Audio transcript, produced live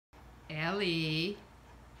Ellie,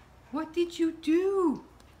 what did you do?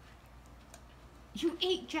 You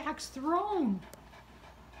ate Jack's throne.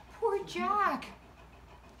 Poor Jack.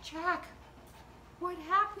 Jack, what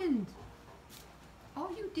happened?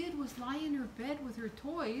 All you did was lie in her bed with her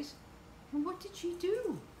toys. And what did she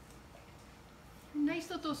do? Your nice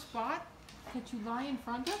little spot that you lie in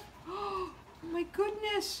front of? Oh my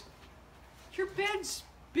goodness. Your bed's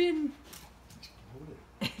been...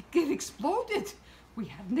 It exploded. We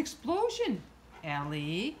had an explosion.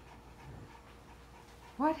 Ellie,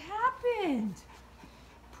 what happened?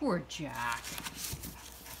 Poor Jack.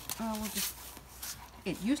 Oh, we'll just...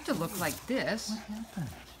 It used to look like this. What happened?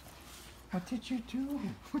 What did you do?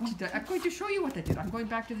 I'm going to show you what I did. I'm going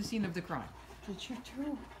back to the scene of the crime. What did you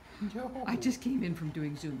do? No. I just came in from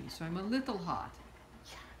doing zoomies, so I'm a little hot.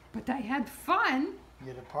 But I had fun. You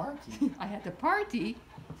had a party. I had a party.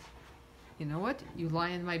 You know what? You lie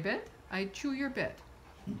in my bed, I chew your bed.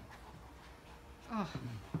 Oh,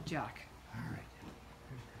 Jack. All right.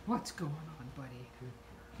 What's going on, buddy?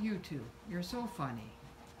 You two. You're so funny.